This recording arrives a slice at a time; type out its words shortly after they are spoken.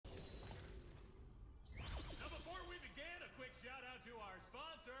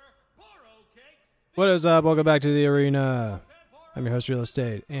What is up? Welcome back to the arena. I'm your host, Real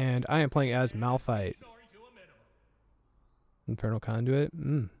Estate, and I am playing as Malphite. Infernal Conduit?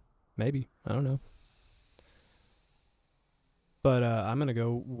 Maybe. I don't know. But I'm going to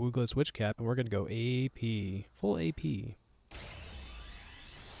go Wooglet's Witch Cap, and we're going to go AP. Full AP.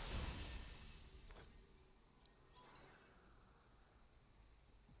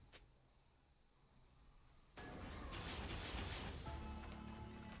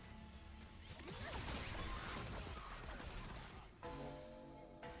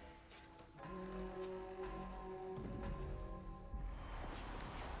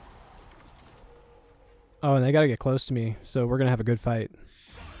 Oh, and they got to get close to me, so we're going to have a good fight.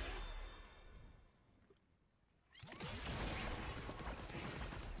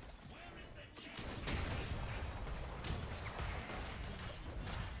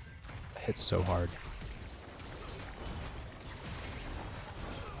 It hits so hard.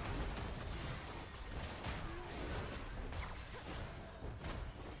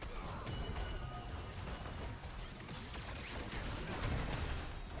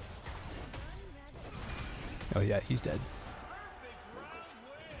 Oh yeah, he's dead.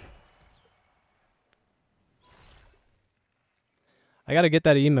 I gotta get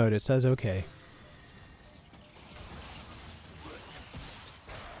that emote. It says okay.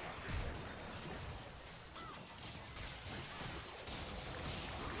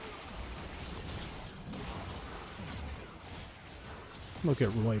 Look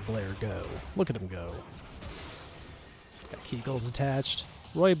at Roy Blair go. Look at him go. Got Kegels attached.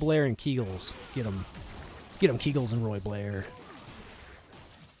 Roy Blair and Kegels. Get him. Get him, Kegels and Roy Blair.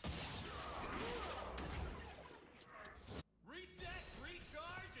 Reset,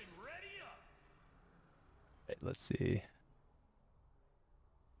 recharge, and ready up. Right, let's see.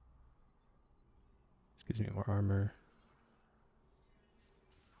 This gives me more armor.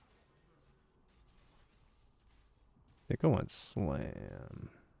 I think I want Slam.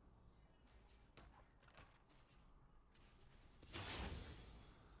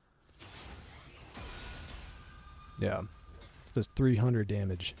 Yeah. It does 300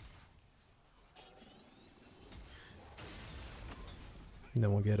 damage. And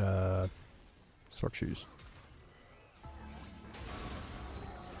then we'll get Stork Shoes.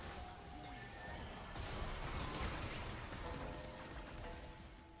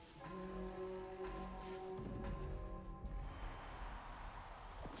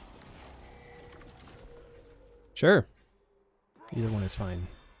 Sure. Either one is fine.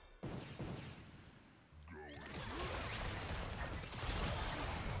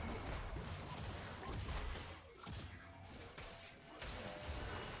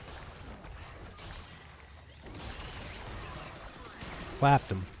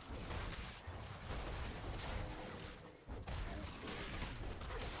 Clapped him.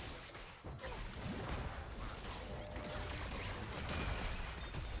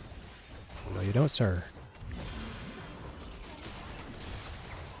 No, you don't, sir.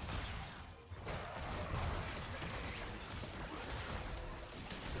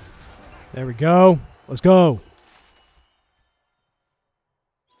 There we go. Let's go.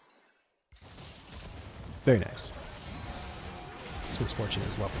 Very nice. This misfortune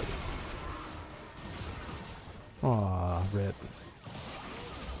is lovely. Aw, rip.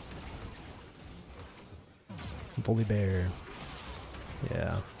 Fully bear.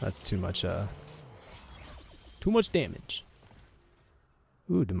 Yeah, that's too much damage.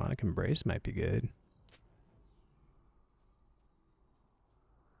 Ooh, Demonic Embrace might be good.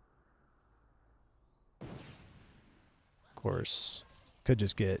 Of course, could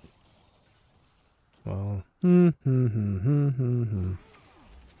just get, well,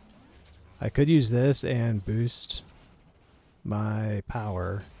 I could use this and boost my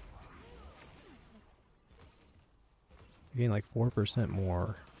power. Gain like 4%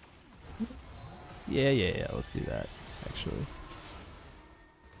 more. Yeah, let's do that, actually.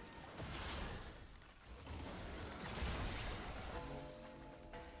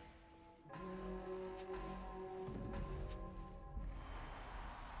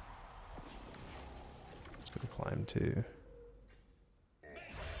 Climb too.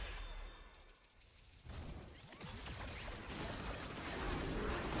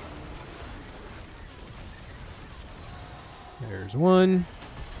 There's one.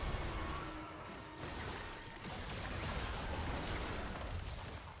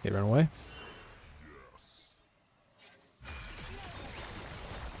 They run away.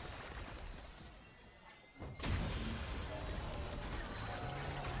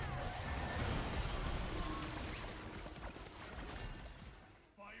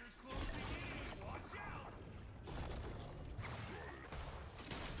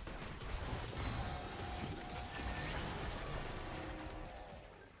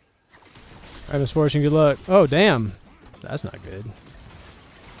 Alright, Misfortune, good luck. Oh, damn. That's not good.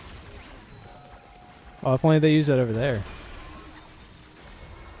 Oh, if only they use that over there.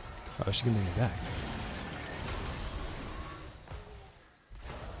 Oh, she can bring me back.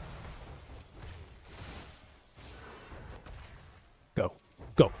 Go.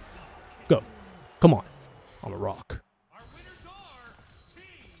 Go. Go. Come on. I'm a rock. Our winners are Team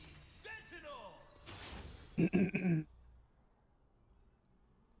Sentinel.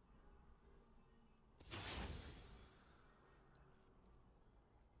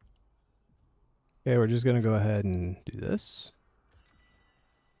 Okay, we're just gonna go ahead and do this.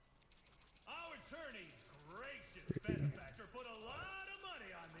 Our attorney's gracious benefactor put a lot of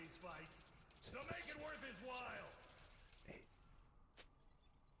money on these fights, so make it worth his while.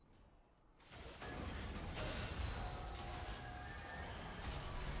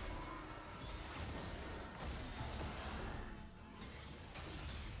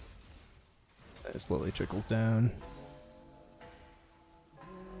 It slowly trickles down.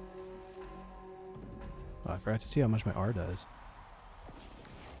 Oh, I forgot to see how much my R does.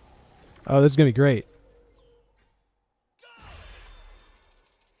 Oh, this is gonna be great.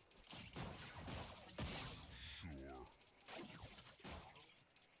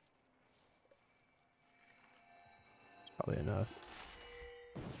 Probably enough.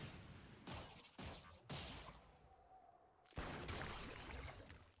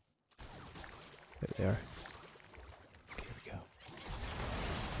 There they are. Okay, here we go.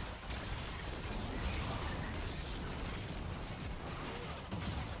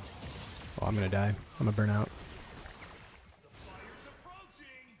 Oh, I'm gonna die. I'm gonna burn out.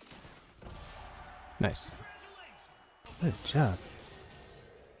 Nice. Good job.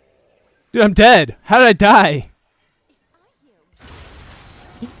 Dude, I'm dead. How did I die?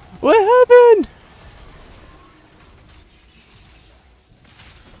 What happened?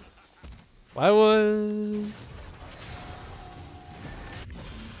 Why was...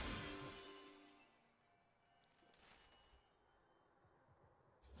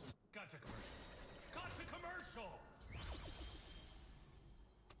 Got to commercial. Got to commercial. I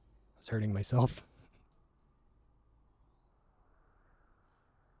was hurting myself.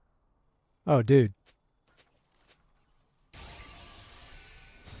 Oh, dude.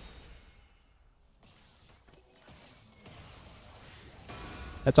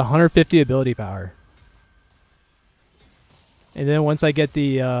 That's 150 ability power. And then once I get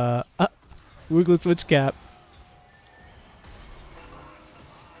the Wooglet Switch Cap.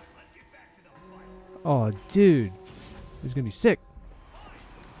 Oh, dude. He's gonna be sick.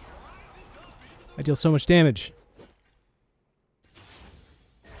 I deal so much damage.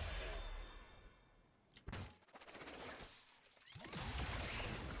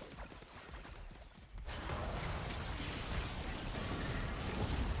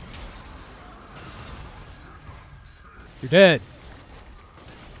 You're dead.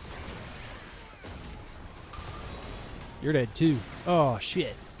 You're dead too. Oh,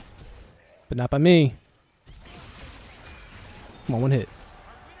 shit. But not by me. Come on, one hit.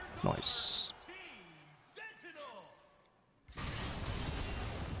 Nice. Team Sentinel.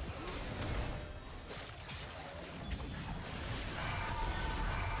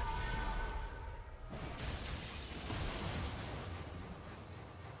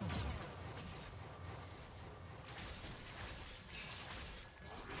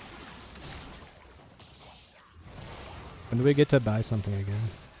 When do we get to buy something again?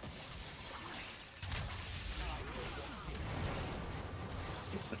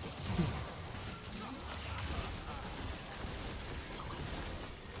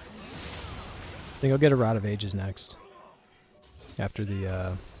 I think I'll get a Rod of Ages next. After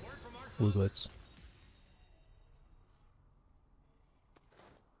the Wooglets.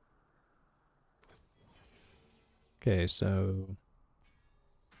 Okay, so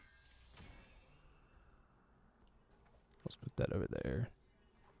let's put that over there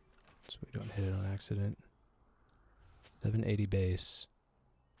so we don't hit it on accident. 780 base.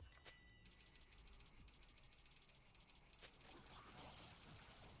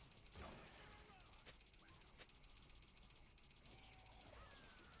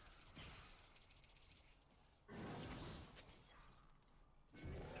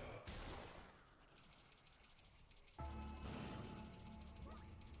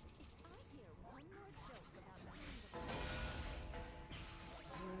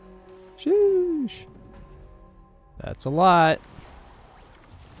 Sheesh. That's a lot.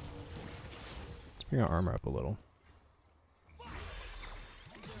 Let's bring our armor up a little.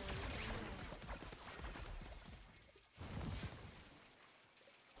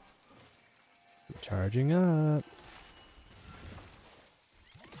 Charging up.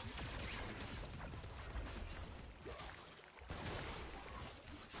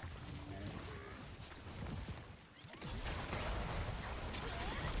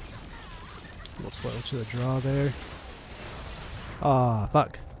 little slow to the draw there. Ah,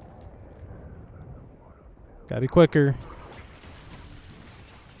 fuck. Gotta be quicker.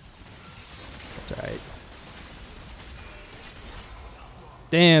 That's alright.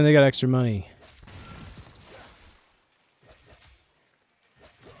 Damn, they got extra money.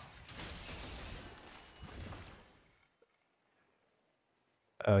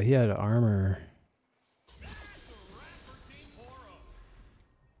 Oh, he had armor.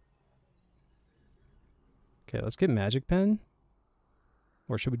 Okay, let's get Magic Pen.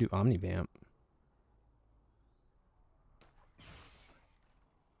 Or should we do Omnivamp?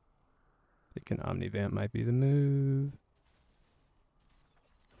 Thinking Omnivamp might be the move.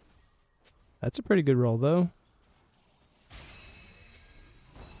 That's a pretty good roll, though.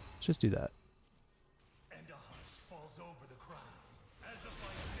 Let's just do that. And a hush falls over the crowd as the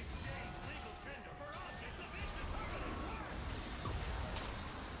fighters exchange legal tender for objects of indeterminate worth.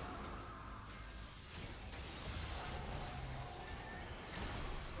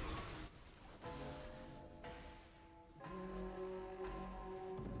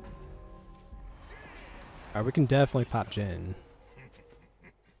 Alright, we can definitely pop Jin. As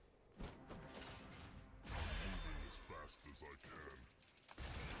fast as I can.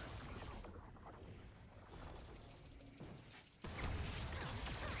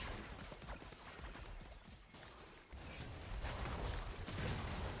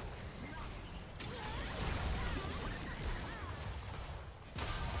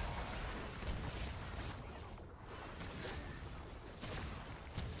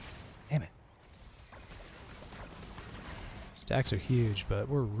 Damn it. Stacks are huge, but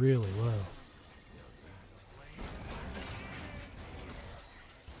we're really low.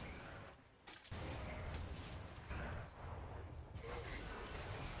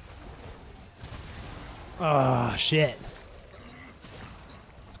 Ah, shit.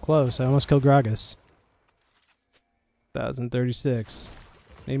 It's close. I almost killed Gragas. 1036.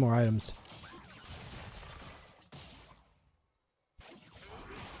 Need more items.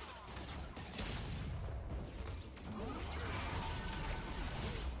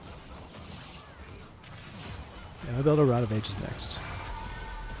 Yeah, I'll build a Rod of Ages next.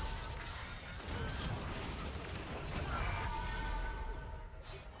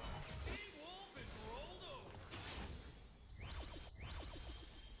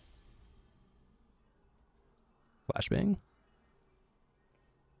 Flashbang?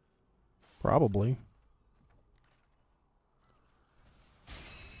 Probably. It's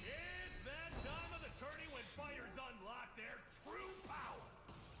that time of the tourney when fighters unlock their true power,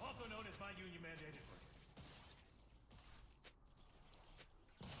 also known as my union mandated break.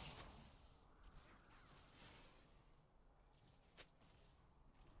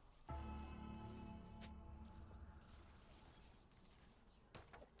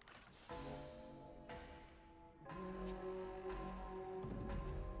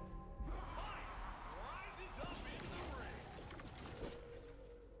 Rises up in the ring.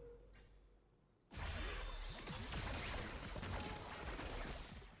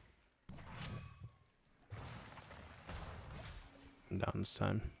 I'm down this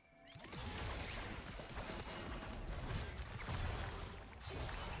time.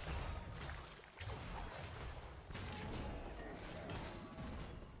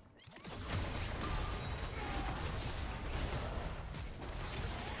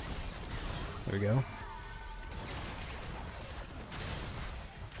 There we go.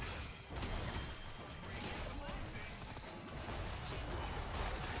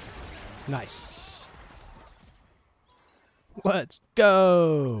 Nice. Let's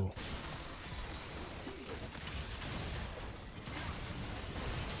go.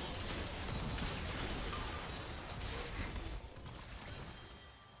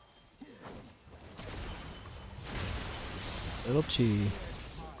 Little Chi.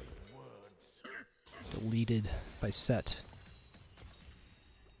 Deleted by Set.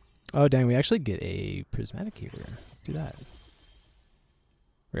 Oh, dang, we actually get a prismatic here. Let's do that.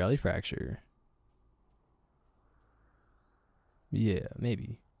 Reality Fracture. Yeah,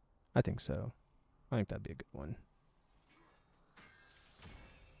 maybe. I think so. I think that'd be a good one.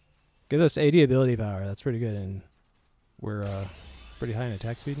 Give us 80 ability power. That's pretty good. And we're pretty high in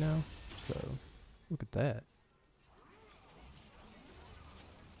attack speed now. So, look at that.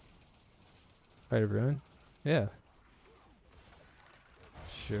 Right, everyone? Yeah.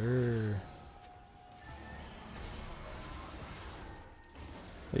 Sure.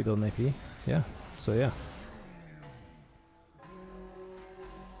 Are you building AP? Yeah. So, yeah.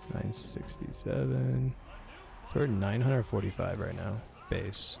 967. So we're at 945 right now.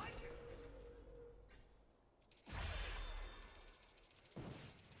 Base.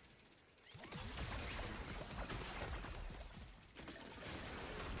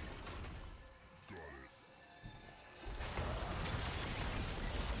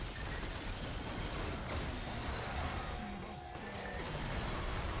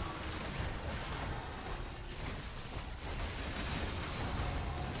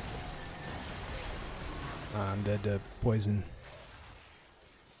 I'm dead to poison.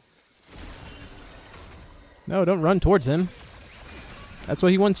 No, don't run towards him. That's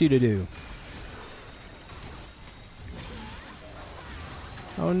what he wants you to do.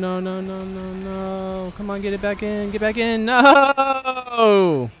 Oh, no, no, no, no, no. Come on, get it back in. Get back in.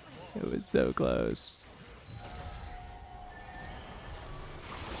 No! It was so close.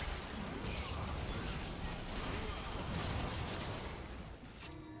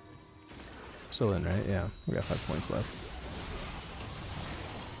 Still in, right? Yeah. We got 5 points left.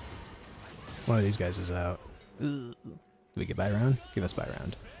 One of these guys is out. Ugh. Do we get by round? Give us by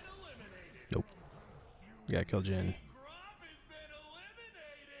round. Nope. We gotta kill Jin.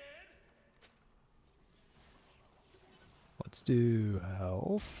 Let's do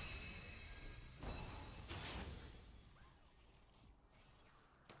health.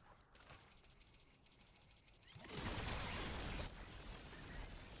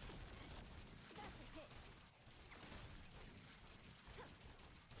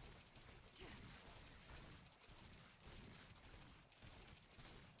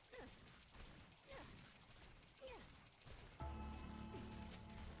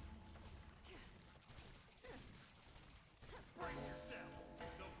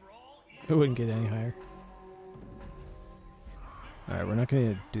 It wouldn't get any higher. Alright, we're not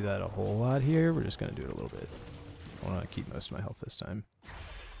going to do that a whole lot here. We're just going to do it a little bit. I want to keep most of my health this time.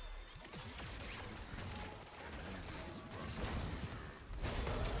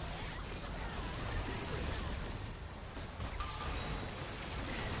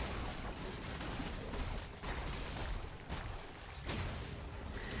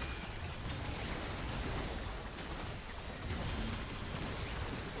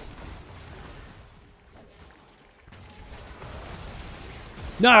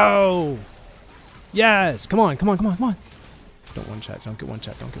 No! Yes! Come on, come on, come on, come on! Don't one shot, don't get one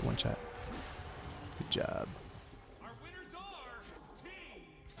shot, don't get one shot. Good job. Our winners are Team.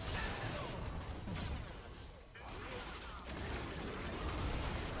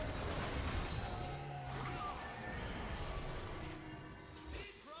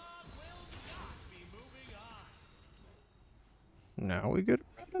 Leapfrog will not be moving on. Now we get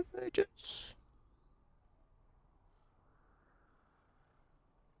rid of Aegis.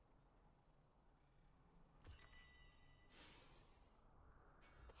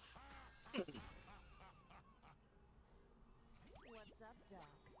 What's up, Doc?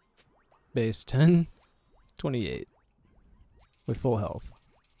 Base 10, 28. With full health.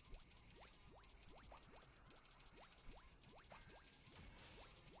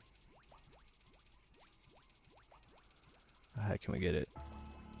 How the heck can we get it?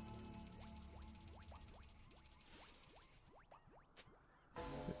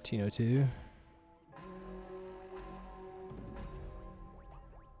 $15.02.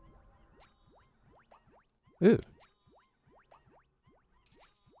 Ooh.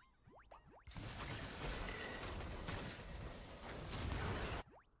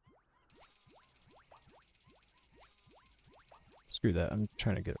 Screw that. I'm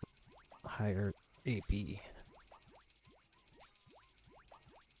trying to get a higher AP.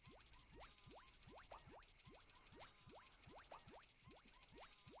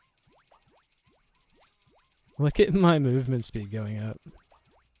 Look at my movement speed going up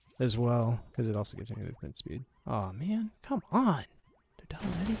as well, because it also gives me movement speed. Oh man, come on. They're done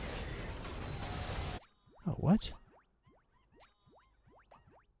already? Oh, what?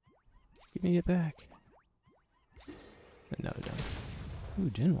 Give me it back. And now they're done. Ooh,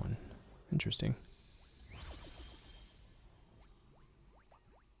 Gen 1. Interesting.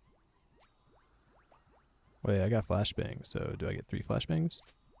 Wait, I got flashbang, so do I get 3 flashbangs?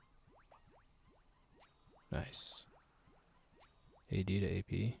 Nice. AD to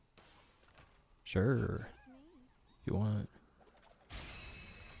AP. Sure. If you want.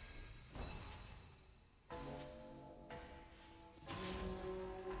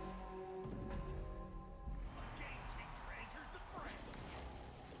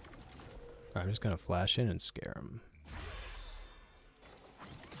 I'm just gonna flash in and scare him.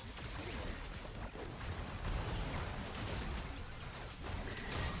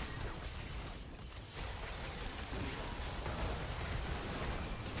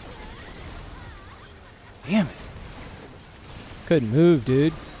 Damn it. Couldn't move,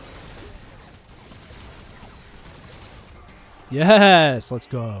 dude. Yes! Let's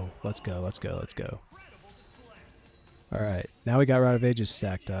go. Let's go, let's go, let's go. Alright, now we got Rod of Ages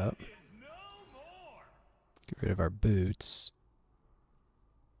stacked up. Get rid of our boots.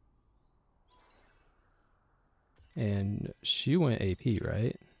 And she went AP,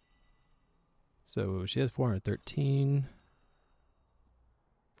 right? So she has 413.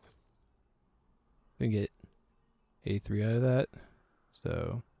 We can get 83 out of that.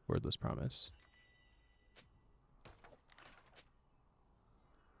 So, wordless promise.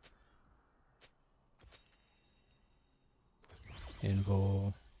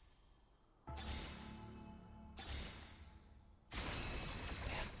 Invul.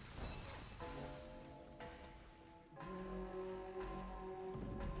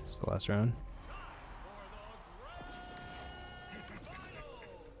 It's the last round.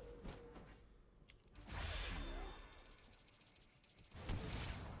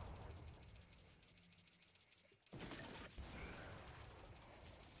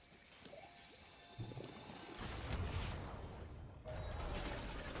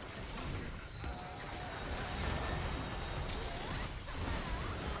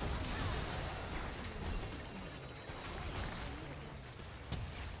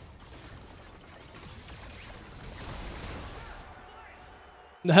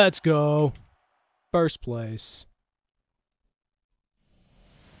 Let's go. First place.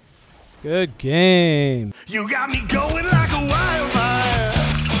 Good game. You got me going like